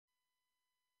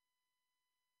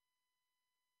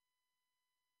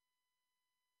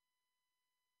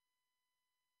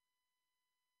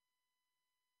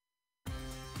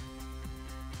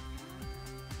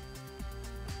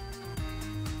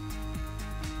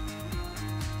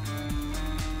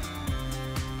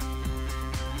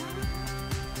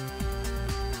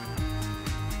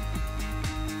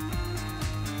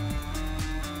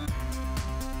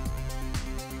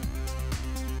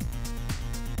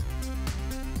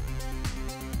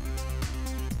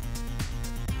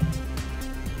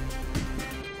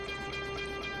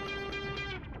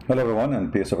Hello everyone,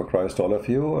 and peace of Christ to all of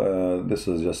you. This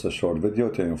is just a short video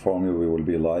to inform you we will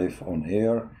be live on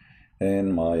air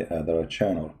in my other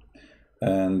channel.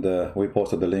 And we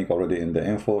posted the link already in the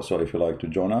info, so if you like to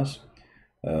join us,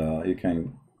 you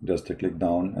can just click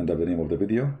down under the name of the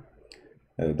video,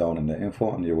 down in the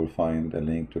info, and you will find a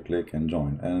link to click and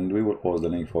join. And we will post the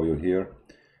link for you here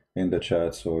in the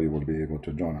chat, so you will be able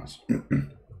to join us.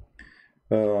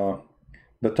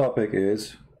 The topic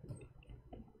is: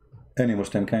 any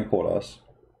Muslim can call us,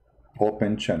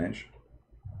 open challenge,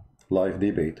 live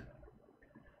debate.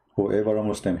 Whoever a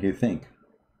Muslim he think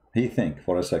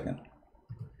for a second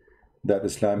that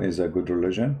Islam is a good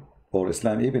religion, or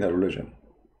Islam even a religion,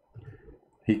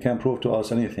 he can prove to us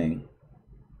anything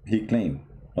he claim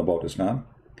about Islam.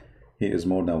 He is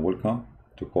more than welcome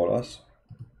to call us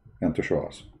and to show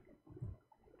us.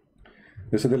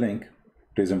 This is the link.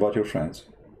 Please invite your friends.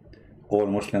 All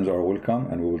Muslims are welcome,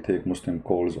 and we will take Muslim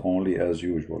calls only as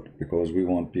usual, because we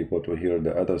want people to hear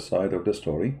the other side of the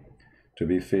story, to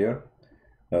be fair,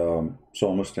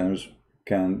 so Muslims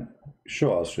can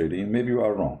show us really, maybe we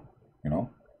are wrong,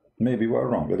 maybe we are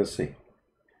wrong, let us see.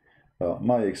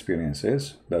 My experience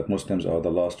is that Muslims are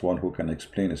the last one who can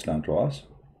explain Islam to us.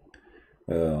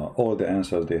 All the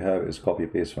answers they have is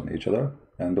copy-paste from each other,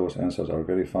 and those answers are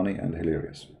very funny and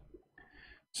hilarious.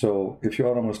 So if you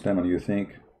are a Muslim and you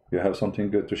think you have something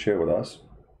good to share with us,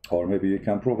 or maybe you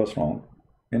can prove us wrong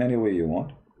in any way you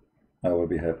want, I will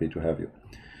be happy to have you.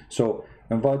 So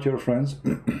invite your friends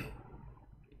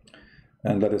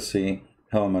and let us see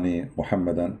how many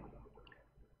Muhammadan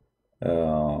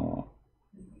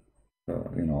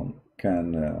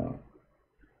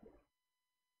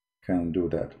can do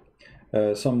that.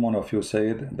 Someone of you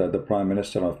said that the Prime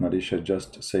Minister of Malaysia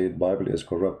just said Bible is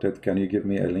corrupted. Can you give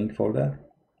me a link for that?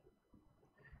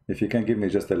 If you can give me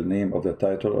just the name of the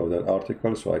title of that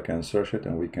article, so I can search it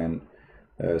and we can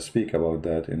speak about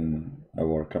that in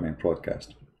our coming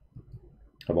broadcast,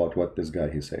 about what this guy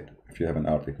he said. If you have an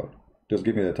article, just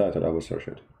give me the title, I will search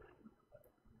it.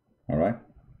 All right.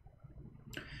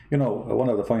 One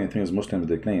of the funny things, Muslims,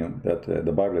 they claim that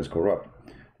the Bible is corrupt,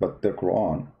 but the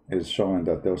Quran is showing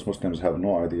that those Muslims have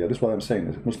no idea. This is what I'm saying,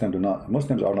 is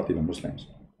Muslims are not even Muslims.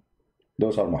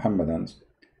 Those are Muhammadans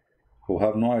who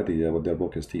have no idea what their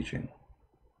book is teaching,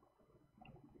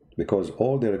 because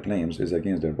all their claims is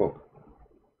against their book.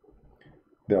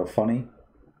 They are funny,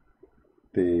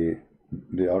 they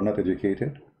are not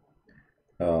educated,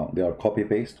 they are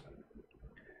copy-paste,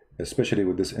 especially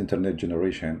with this internet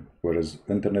generation, whereas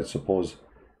internet is supposed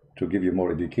to give you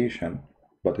more education,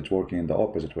 but it's working in the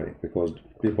opposite way, because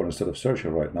people, instead of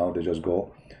searching right now, they just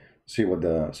go see what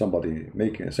somebody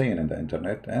saying in the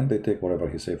internet, and they take whatever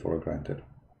he say for granted.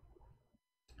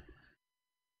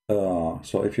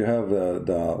 So if you have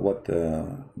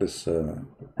this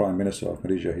Prime Minister of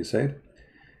Malaysia he said,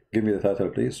 give me the title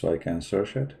please, so I can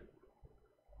search it,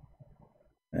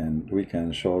 and we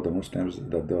can show the Muslims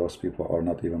that those people are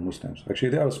not even Muslims. Actually,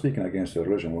 they are speaking against the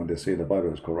religion when they say the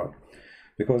Bible is corrupt.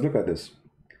 Because look at this,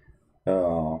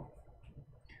 when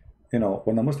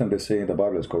the Muslims they say the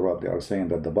Bible is corrupt, they are saying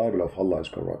that the Bible of Allah is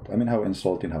corrupt. I mean, how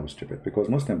insulting, how stupid, because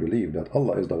Muslims believe that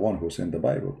Allah is the one who sent the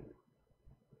Bible.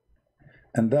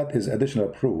 And that is additional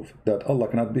proof that Allah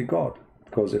cannot be God.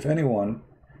 Because if anyone,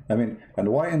 and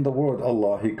why in the world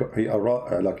Allah,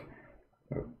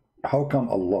 how come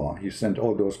Allah, he sent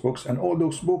all those books, and all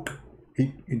those books,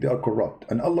 they are corrupt,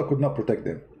 and Allah could not protect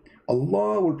them?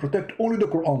 Allah will protect only the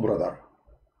Quran, brother.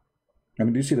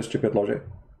 Do you see the stupid logic?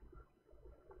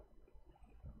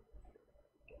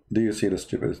 Do you see the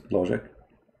stupid logic?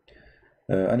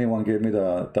 Anyone gave me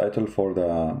the title for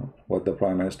what the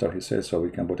Prime Minister he says, so we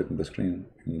can put it in the screen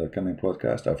in the coming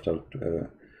broadcast after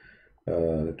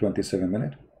 27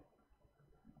 minutes.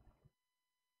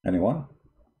 Anyone?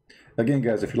 Again,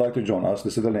 guys, if you'd like to join us,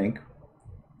 this is the link.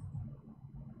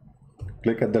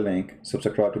 Click at the link,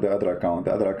 subscribe to the other account.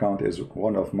 The other account is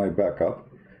one of my backup.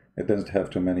 It doesn't have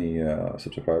too many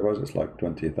subscribers. It's like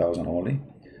 20,000 only.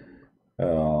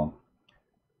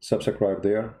 Subscribe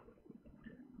there.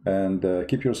 And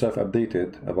keep yourself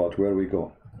updated about where we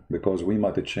go, because we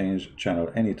might change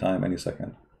channel anytime, any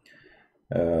second.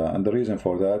 And the reason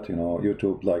for that,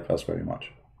 YouTube like us very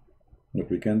much.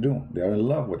 What we can do, they are in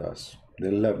love with us,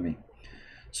 they love me.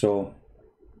 So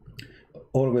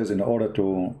always, in order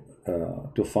to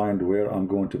find where I'm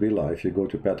going to be live, you go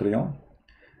to Patreon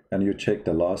and you check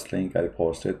the last link I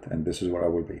posted, and this is where I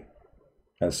will be.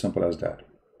 As simple as that.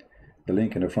 The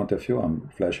link in the front of you, I'm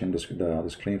flashing the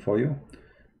screen for you,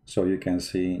 so you can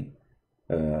see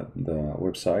the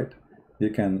website. You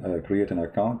can create an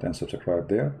account and subscribe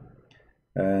there,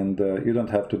 And you don't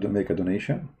have to make a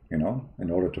donation, you know, in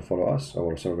order to follow us.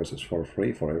 Our service is for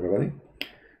free for everybody.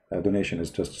 A donation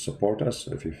is just to support us.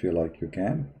 If you feel like you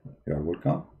can, you are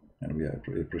welcome, and we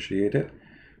appreciate it.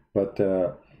 But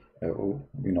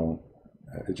you know,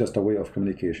 it's just a way of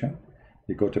communication.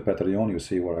 You go to Patreon, you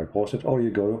see where I post it, or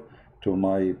you go to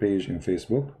my page in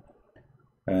Facebook,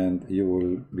 and you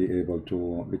will be able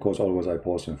to, because always I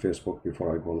post on Facebook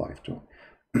before I go live too.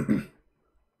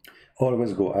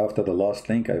 Always go after the last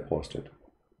link I posted,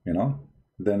 you know,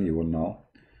 then you will know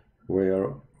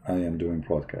where I am doing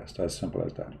broadcast. As simple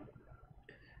as that.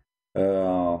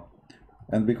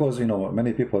 And because, you know,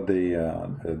 many people, they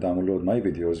download my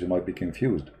videos, you might be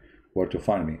confused where to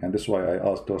find me, and this is why I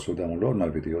asked those who download my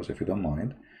videos, if you don't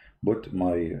mind, put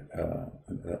my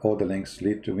all the links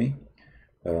lead to me,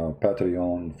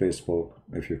 Patreon, Facebook,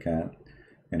 if you can,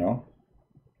 you know.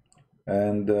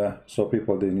 And so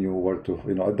people, they knew where to,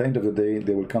 you know, at the end of the day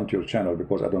they will come to your channel,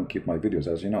 because I don't keep my videos,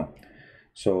 as you know.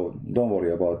 So don't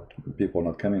worry about people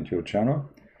not coming to your channel.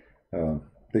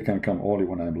 They can come only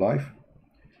when I'm live,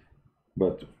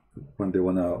 but when they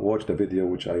want to watch the video,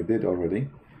 which I did already,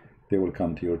 they will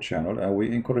come to your channel. And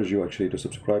we encourage you actually to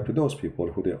subscribe to those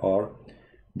people who they are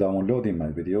downloading my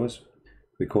videos,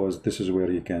 because this is where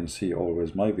you can see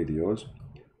always my videos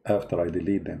after I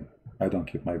delete them. I don't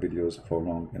keep my videos for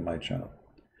long in my channel.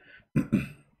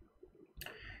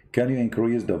 Can you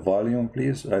increase the volume,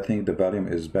 please? I think the volume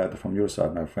is bad from your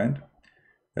side, my friend.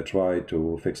 I try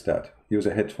to fix that. Use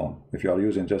a headphone. If you are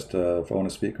using just a phone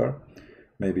speaker,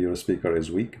 maybe your speaker is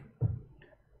weak.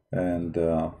 And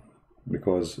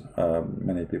because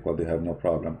many people, they have no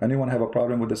problem. Anyone have a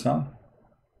problem with the sound?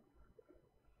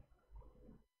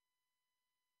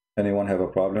 Anyone have a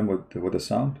problem with the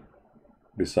sound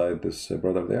beside this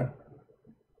brother there?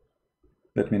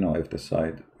 Let me know if the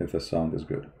sound is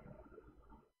good.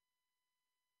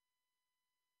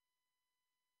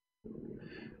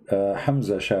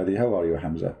 Hamza Shadi, how are you,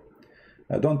 Hamza?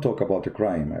 Don't talk about the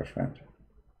crying, my friend.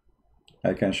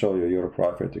 I can show you your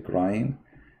prophet crying,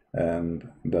 and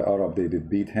the Arab, they did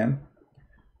beat him,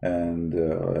 and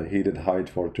he did hide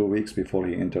for 2 weeks before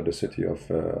he entered the city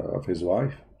of his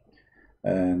wife,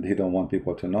 and he don't want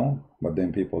people to know, but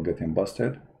then people get him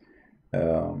busted.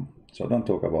 So don't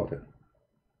talk about it.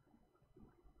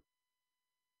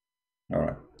 All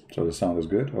right, so the sound is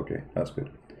good. Okay, that's good.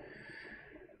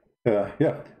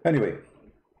 Yeah, anyway,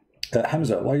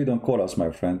 Hamza, why you don't call us,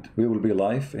 my friend? We will be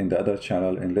live in the other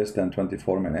channel in less than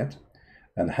 24 minutes,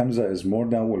 and Hamza is more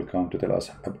than welcome to tell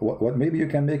us what maybe you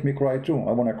can make me cry too.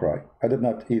 I want to cry. I did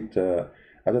not eat,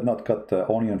 I did not cut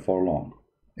onion for long.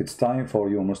 It's time for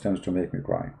you Muslims to make me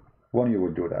cry. When you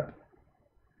will do that?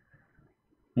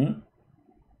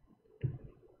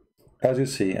 As you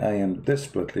see, I am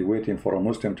desperately waiting for a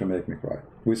Muslim to make me cry.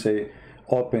 We say,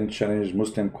 open challenge,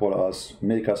 Muslim call us,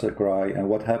 make us cry, and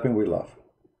what happened? We laugh.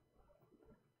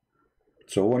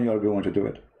 So when you are going to do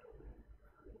it?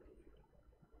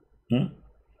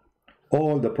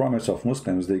 All the promise of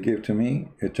Muslims they give to me,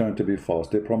 it turned to be false.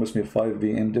 They promised me 5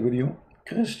 BMW.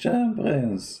 Christian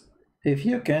Prince, if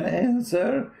you can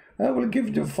answer, I will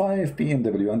give you 5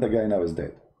 BMW, and the guy now is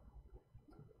dead.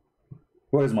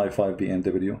 Where is my 5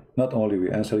 BMW? Not only we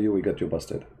answer you, we get you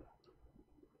busted.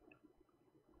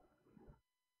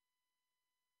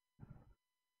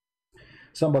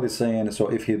 Somebody saying, so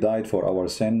if he died for our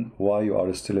sin, why you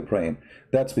are still praying?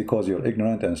 That's because you're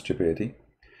ignorant and stupidity.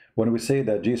 When we say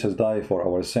that Jesus died for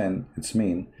our sin, it's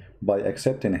mean by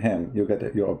accepting him, you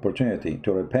get your opportunity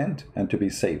to repent and to be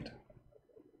saved.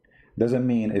 Doesn't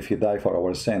mean if he died for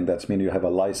our sin, that's mean you have a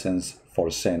license for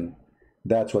sin.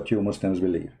 That's what you Muslims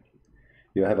believe.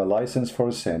 You have a license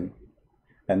for sin,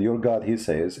 and your God, he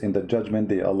says, in the judgment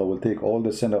day, Allah will take all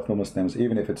the sin of the Muslims,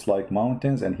 even if it's like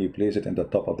mountains, and he place it in the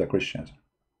top of the Christians.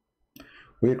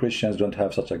 We Christians don't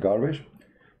have such a garbage.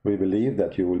 We believe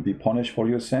that you will be punished for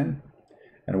your sin.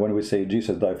 And when we say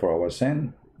Jesus died for our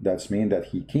sin, that's mean that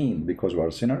he came because we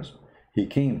are sinners. He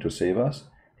came to save us.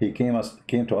 He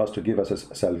came to us to give us a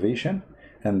salvation.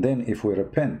 And then if we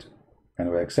repent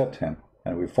and we accept him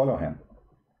and we follow him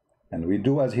and we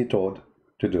do as he told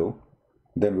to do,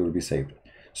 then we will be saved.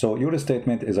 So your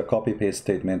statement is a copy-paste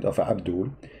statement of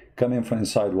Abdul coming from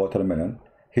inside watermelon.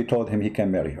 He told him he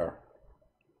can marry her.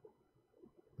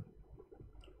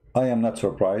 I am not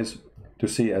surprised to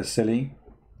see a silly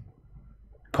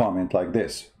comment like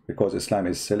this, because Islam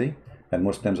is silly and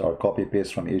Muslims are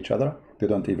copy-paste from each other. They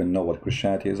don't even know what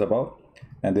Christianity is about,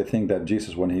 and they think that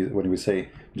Jesus, when we say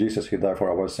Jesus, he died for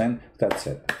our sin, that's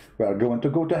it. We are going to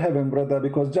go to heaven, brother,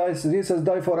 because Jesus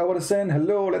died for our sin.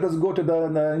 Hello, let us go to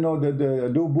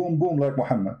the do boom boom like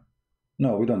Muhammad.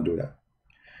 No, we don't do that.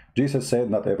 Jesus said,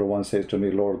 not everyone says to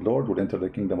me, Lord, Lord, will enter the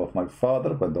kingdom of my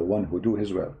Father, but the one who do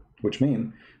his will. Which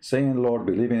means saying Lord,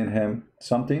 believing in him,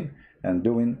 something, and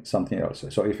doing something else.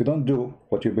 So if you don't do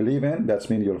what you believe in, that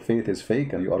means your faith is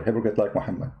fake and you are a hypocrite like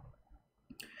Muhammad.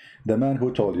 The man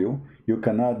who told you you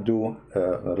cannot do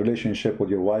a relationship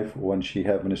with your wife when she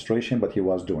have menstruation, but he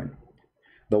was doing.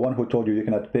 The one who told you you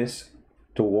cannot piss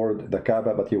toward the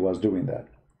Kaaba, but he was doing that.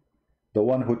 The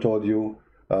one who told you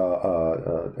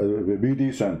be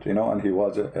decent, you know, and he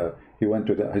went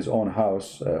to his own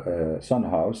house, son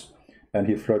house, and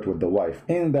he flirted with the wife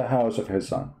in the house of his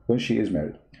son when she is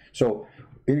married. So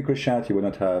in Christianity, we will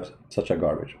not have such a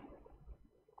garbage.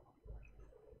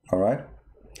 All right.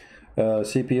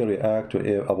 CP react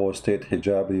to about state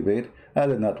hijab debate. I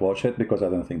did not watch it because I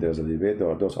don't think there's a debate.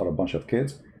 Those are a bunch of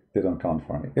kids. They don't count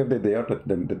for me. If they are, let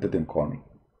them call me.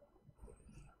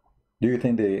 Do you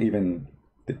think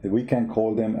we can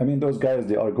call them? I mean, those guys,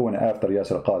 they are going after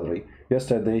Yasser Qadri.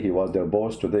 Yesterday he was their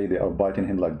boss. Today they are biting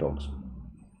him like dogs.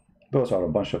 Those are a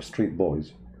bunch of street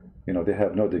boys. You know, they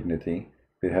have no dignity.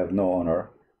 They have no honor.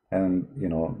 And, you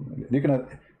know, you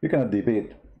cannot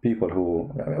debate people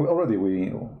who already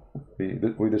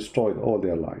we destroyed all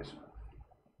their lives.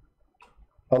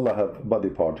 Allah have body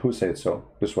part. Who said so?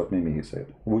 This is what Mimi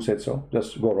said. Who said so?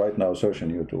 Just go right now, search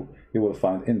on YouTube. You will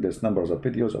find endless numbers of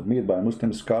videos of made by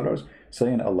Muslim scholars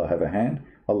saying Allah have a hand,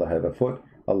 Allah have a foot,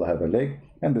 Allah have a leg,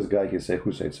 and this guy he said,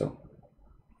 who said so?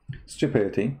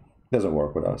 Stupidity doesn't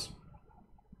work with us.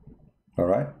 All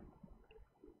right.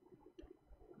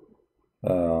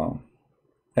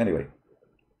 Anyway,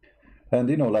 and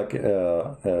you know, like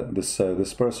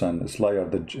this person, Slayer,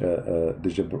 the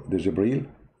Jibril.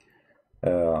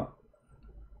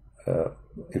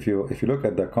 If you look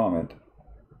at the comment,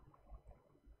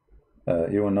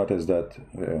 you will notice that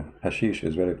hashish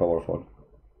is very powerful.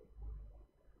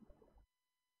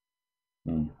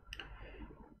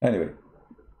 Anyway,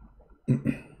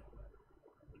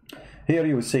 here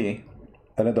you see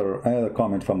another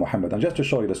comment from Muhammad, and just to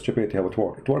show you the stupidity how it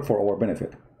worked for our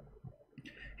benefit.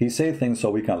 He said things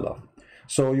so we can laugh.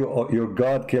 So your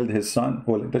God killed his son.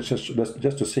 Well, that's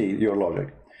just to see your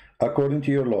logic. According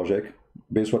to your logic,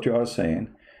 based on what you are saying,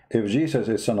 if Jesus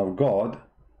is son of God,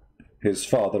 his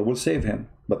father will save him.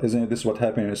 But isn't this what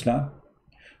happened in Islam?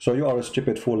 So you are a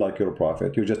stupid fool like your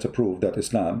prophet. You just approved that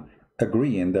Islam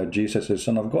agreeing that Jesus is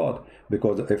son of God,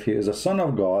 because if he is a son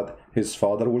of God, his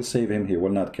father will save him. He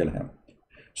will not kill him.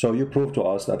 So you prove to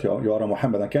us that you are a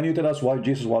Muhammadan. Can you tell us why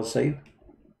Jesus was saved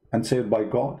and saved by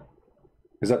God?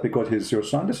 Is that because he's your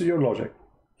son? This is your logic.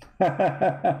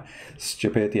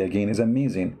 Stupidity again is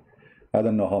amazing. I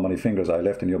don't know how many fingers I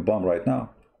left in your bum right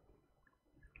now.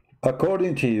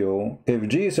 According to you, if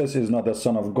Jesus is not the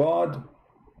son of God,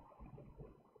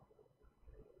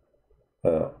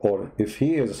 or if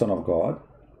he is the son of God,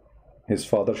 his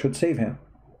father should save him.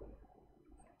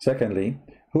 Secondly,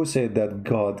 who said that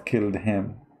God killed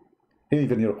him?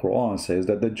 Even your Quran says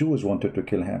that the Jews wanted to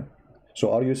kill him.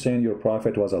 So are you saying your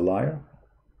prophet was a liar?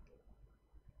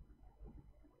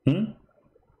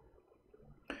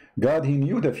 God, he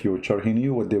knew the future. He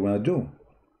knew what they want to do.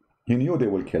 He knew they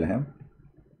will kill him.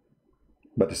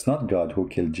 But it's not God who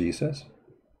killed Jesus.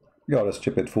 You are a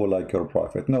stupid fool like your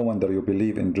prophet. No wonder you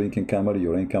believe in drinking camel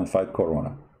urine can fight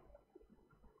corona.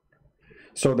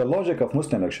 So the logic of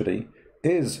Muslim actually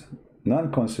is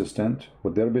non-consistent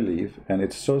with their belief, and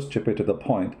it's so stupid to the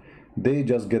point they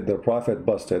just get their prophet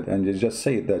busted and they just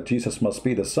say that Jesus must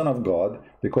be the son of God,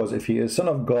 because if he is son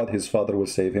of God, his father will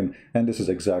save him. And this is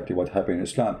exactly what happened in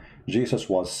Islam. Jesus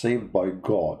was saved by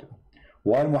God,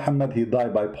 while Muhammad, he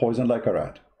died by poison like a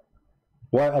rat.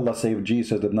 Why Allah saved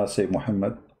Jesus, did not save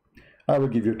Muhammad? I will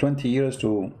give you 20 years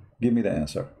to give me the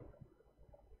answer.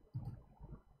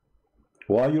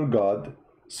 Why your God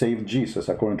saved Jesus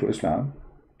according to Islam?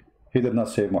 He did not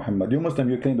save Muhammad. You Muslim,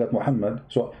 you claim that Muhammad.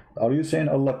 So are you saying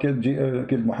Allah killed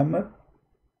Muhammad?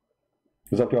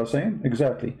 Is that what you are saying?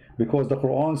 Exactly. Because the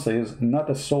Quran says not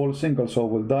a soul, single soul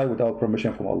will die without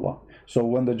permission from Allah. So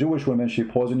when the Jewish woman, she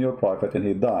poisoned your prophet and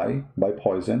he died by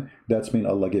poison, that's mean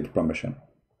Allah gave permission.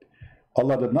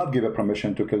 Allah did not give a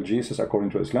permission to kill Jesus according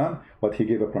to Islam, but he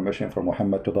gave a permission for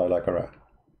Muhammad to die like a rat.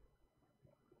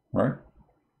 Right?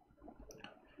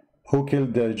 Who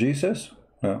killed Jesus?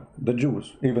 The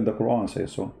Jews. Even the Quran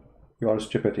says so. You are a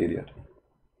stupid idiot.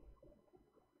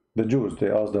 The Jews,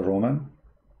 they asked the Roman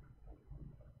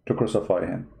to crucify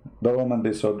him. The Roman,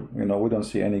 they said, you know, we don't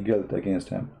see any guilt against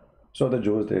him. So the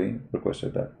Jews, they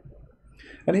requested that.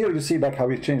 And here you see like how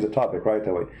we changed the topic right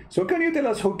away. So can you tell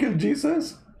us who killed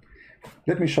Jesus?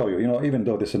 Let me show you, you know, even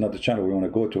though this is not the channel we want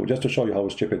to go to, just to show you how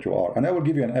stupid you are. And I will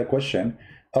give you a question.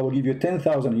 I will give you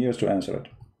 10,000 years to answer it.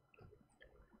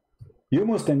 You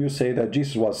Muslim, you say that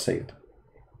Jesus was saved.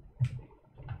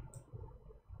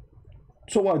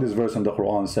 So why this verse in the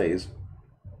Quran says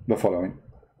the following?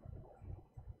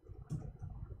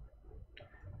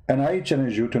 And I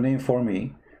challenge you to name for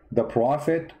me the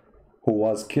prophet who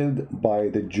was killed by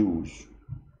the Jews.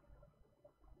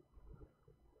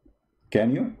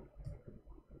 Can you?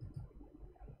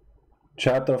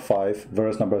 Chapter 5,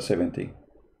 verse number 70.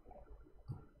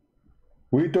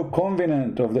 We took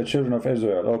covenant of the children of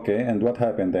Israel. Okay, and what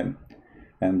happened then?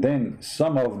 And then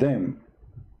some of them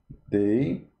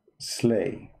they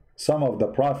slay. Some of the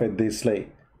prophet they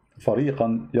slay.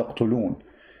 فَرِيقًا يَقْتُلُونَ.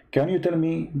 Can you tell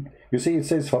me? You see, it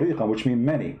says فَرِيقًا, which means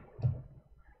many.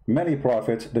 Many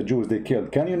prophets, the Jews, they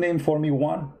killed. Can you name for me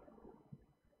one?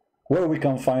 Where we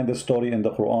can find the story in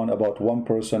the Quran about one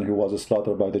person who was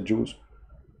slaughtered by the Jews?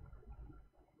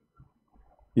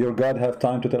 Your God have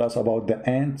time to tell us about the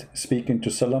ant speaking to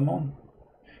Solomon,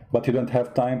 but he don't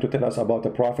have time to tell us about the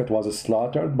prophet was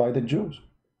slaughtered by the Jews.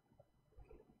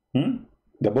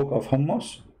 The book of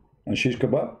hummus and shish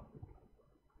kebab.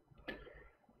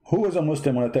 Who is a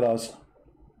Muslim want to tell us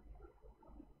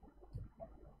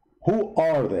who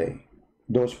are they,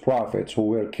 those prophets who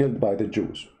were killed by the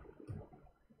Jews?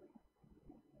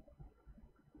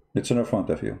 It's in front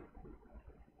of you.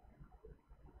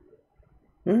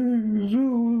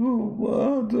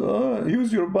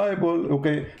 Use your Bible.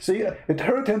 Okay, see, it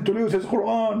hurt him to lose his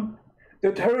Quran.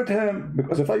 It hurt him,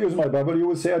 because if I use my Bible, you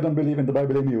will say I don't believe in the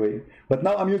Bible anyway. But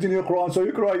now I'm using your Quran, so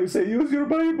you cry, you say use your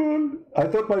Bible. I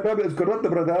thought my Bible is corrupt,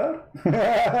 brother.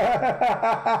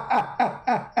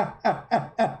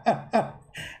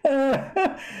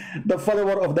 The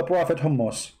follower of the Prophet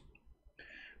Hummus.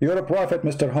 Your Prophet,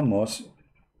 Mr. Hummus,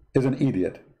 is an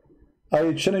idiot.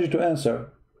 I challenge you to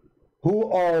answer.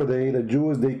 Who are they, the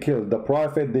Jews they killed, the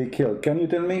prophet they killed? Can you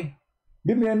tell me?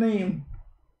 Give me a name.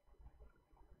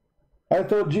 I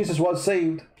thought Jesus was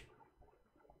saved.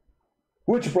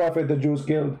 Which prophet the Jews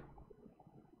killed?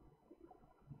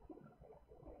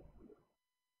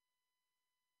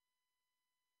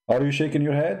 Are you shaking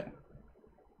your head?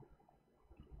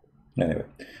 Anyway,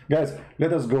 guys,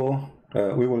 let us go.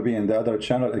 We will be in the other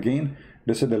channel again.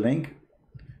 This is the link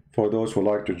for those who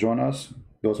like to join us.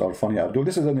 Those are funny Abdul.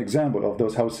 This is an example of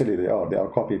those how silly they are. They are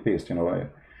copy paste, you know.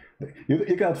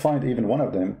 You cannot find even one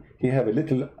of them. He have a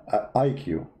little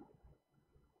IQ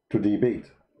to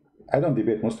debate. I don't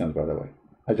debate Muslims, by the way.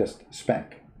 I just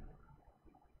spank.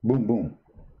 Boom, boom.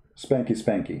 Spanky,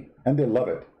 spanky. And they love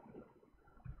it.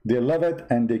 They love it,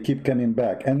 and they keep coming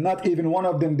back. And not even one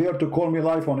of them dare to call me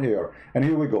live on air. And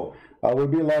here we go. I will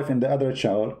be live in the other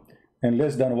channel in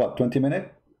less than, what, 20 minutes?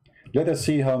 Let us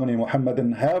see how many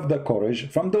Muhammadan have the courage,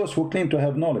 from those who claim to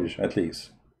have knowledge, at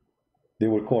least. They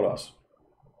will call us.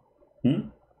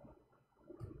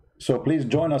 So please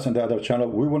join us in the other channel.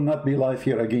 We will not be live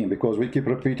here again, because we keep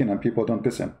repeating and people don't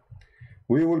listen.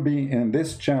 We will be in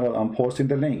this channel. I'm posting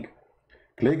the link.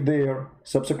 Click there,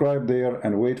 subscribe there,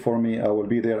 and wait for me. I will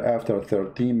be there after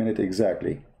 13 minutes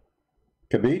exactly.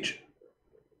 Capiche?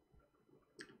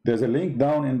 There's a link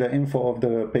down in the info of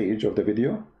the page of the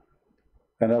video.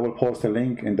 And I will post a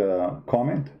link in the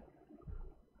comment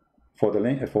for the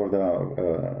link for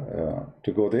the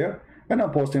to go there, and I'm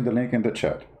posting the link in the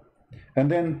chat. And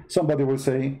then somebody will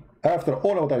say, after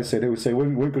all of what I say, they will say,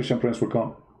 when Christian Prince will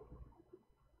come?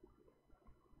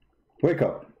 Wake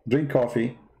up, drink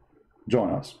coffee,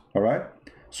 join us. All right.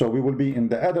 So we will be in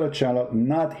the other channel,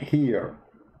 not here.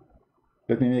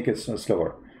 Let me make it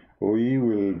slower. We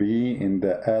will be in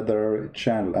the other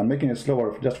channel. I'm making it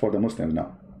slower just for the Muslims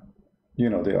now. You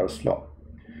know, they are slow.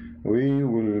 We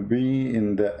will be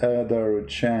in the other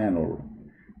channel,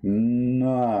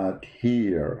 not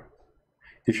here.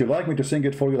 If you like me to sing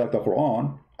it for you like the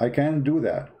Quran, I can do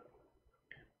that.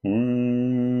 Be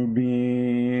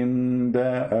in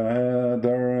the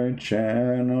other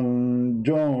channel,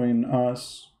 join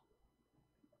us,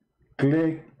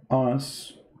 click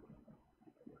us.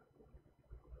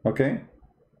 Okay?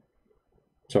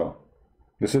 So,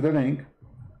 this is the link.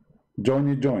 Join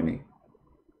me.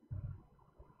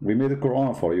 We made the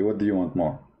Quran for you. What do you want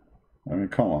more? I mean,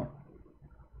 come on.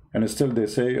 And still they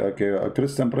say, okay, a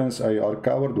Christian Prince, you are a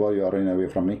coward. Why you are running away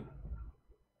from me?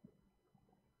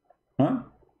 Huh?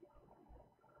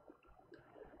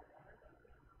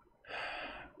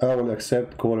 I will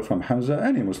accept call from Hamza.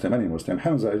 Any Muslim.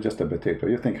 Hamza is just a potato.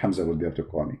 You think Hamza will be able to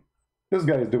call me? This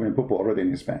guy is doing poo-poo already in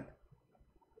his pants.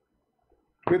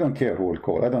 We don't care who will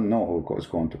call. I don't know who is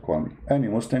going to call me. Any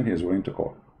Muslim, he is willing to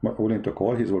call.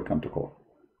 He's welcome to call.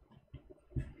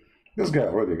 This guy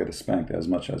already got spanked as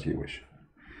much as he wish.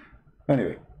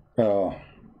 Anyway,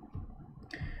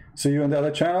 see you in the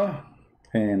other channel.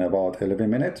 in about 11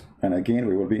 minutes. And again,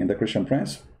 we will be in the Christian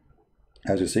Prince.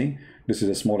 As you see, this is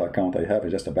a small account I have,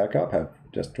 just a backup. I have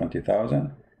just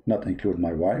 20,000, not include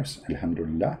my wife's,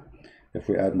 alhamdulillah. If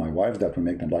we add my wives, that will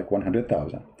make them like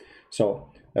 100,000. So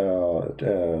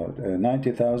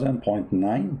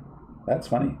 90,000.9, that's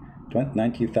funny.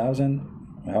 90,000,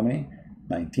 how many?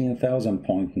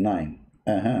 19,000.9.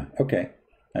 Okay.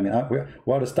 I mean,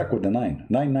 we're stuck with the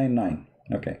 999.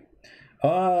 Okay.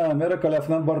 Miracle of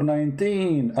number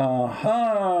 19.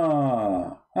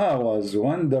 I was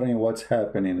wondering what's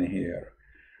happening here.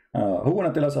 Who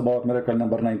wanna tell us about miracle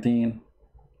number 19?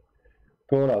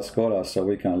 Call us so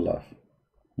we can laugh.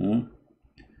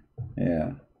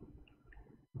 Yeah.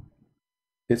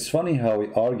 It's funny how we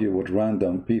argue with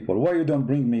random people. Why you don't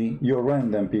bring me your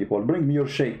random people? Bring me your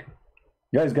sheikh.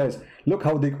 Guys, look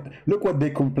what they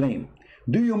complain.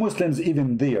 Do you Muslims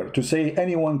even dare to say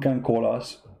anyone can call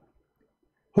us?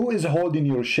 Who is holding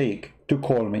your sheikh to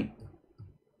call me?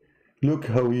 Look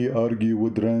how we argue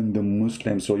with random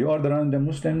Muslims. So you are the random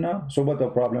Muslim now? So what the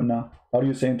problem now? Are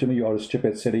you saying to me you are a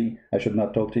stupid city? I should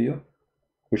not talk to you?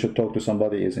 We should talk to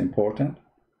somebody is important?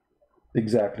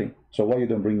 Exactly. So why you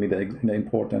don't bring me the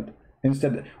important?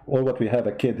 Instead, all what we have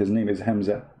a kid, his name is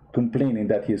Hamza, complaining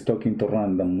that he is talking to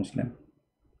random Muslim.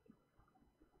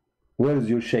 Where is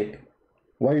your sheikh?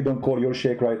 Why you don't call your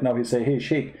sheikh right now? He say, hey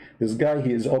sheikh, this guy,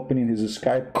 he is opening his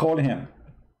Skype, call him.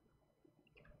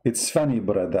 It's funny,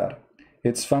 brother.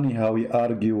 It's funny how we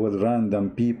argue with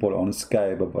random people on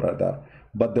Skype, brother,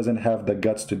 but doesn't have the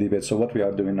guts to debate. So what we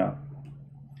are doing now?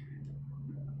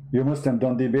 You Muslims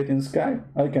don't debate in Skype?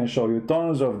 I can show you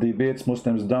tons of debates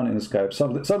Muslims done in Skype.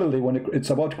 Suddenly, when it's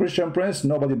about Christian Prince,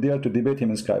 nobody dare to debate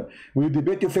him in Skype. We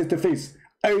debate you face to face.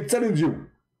 I challenge you.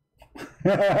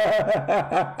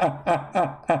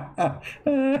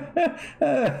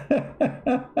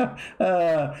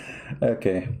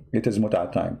 Okay, it is muta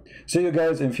time. See you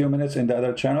guys in a few minutes in the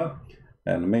other channel,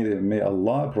 and may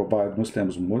Allah provide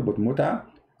Muslims with muta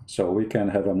so we can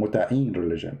have a muta'in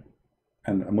religion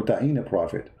and a muta'in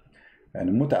prophet, and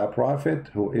a muta prophet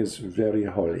who is very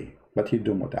holy, but he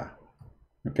do muta.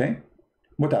 Okay,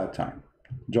 muta time.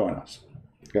 Join us.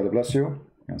 God bless you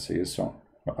and see you soon.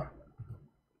 Bye bye.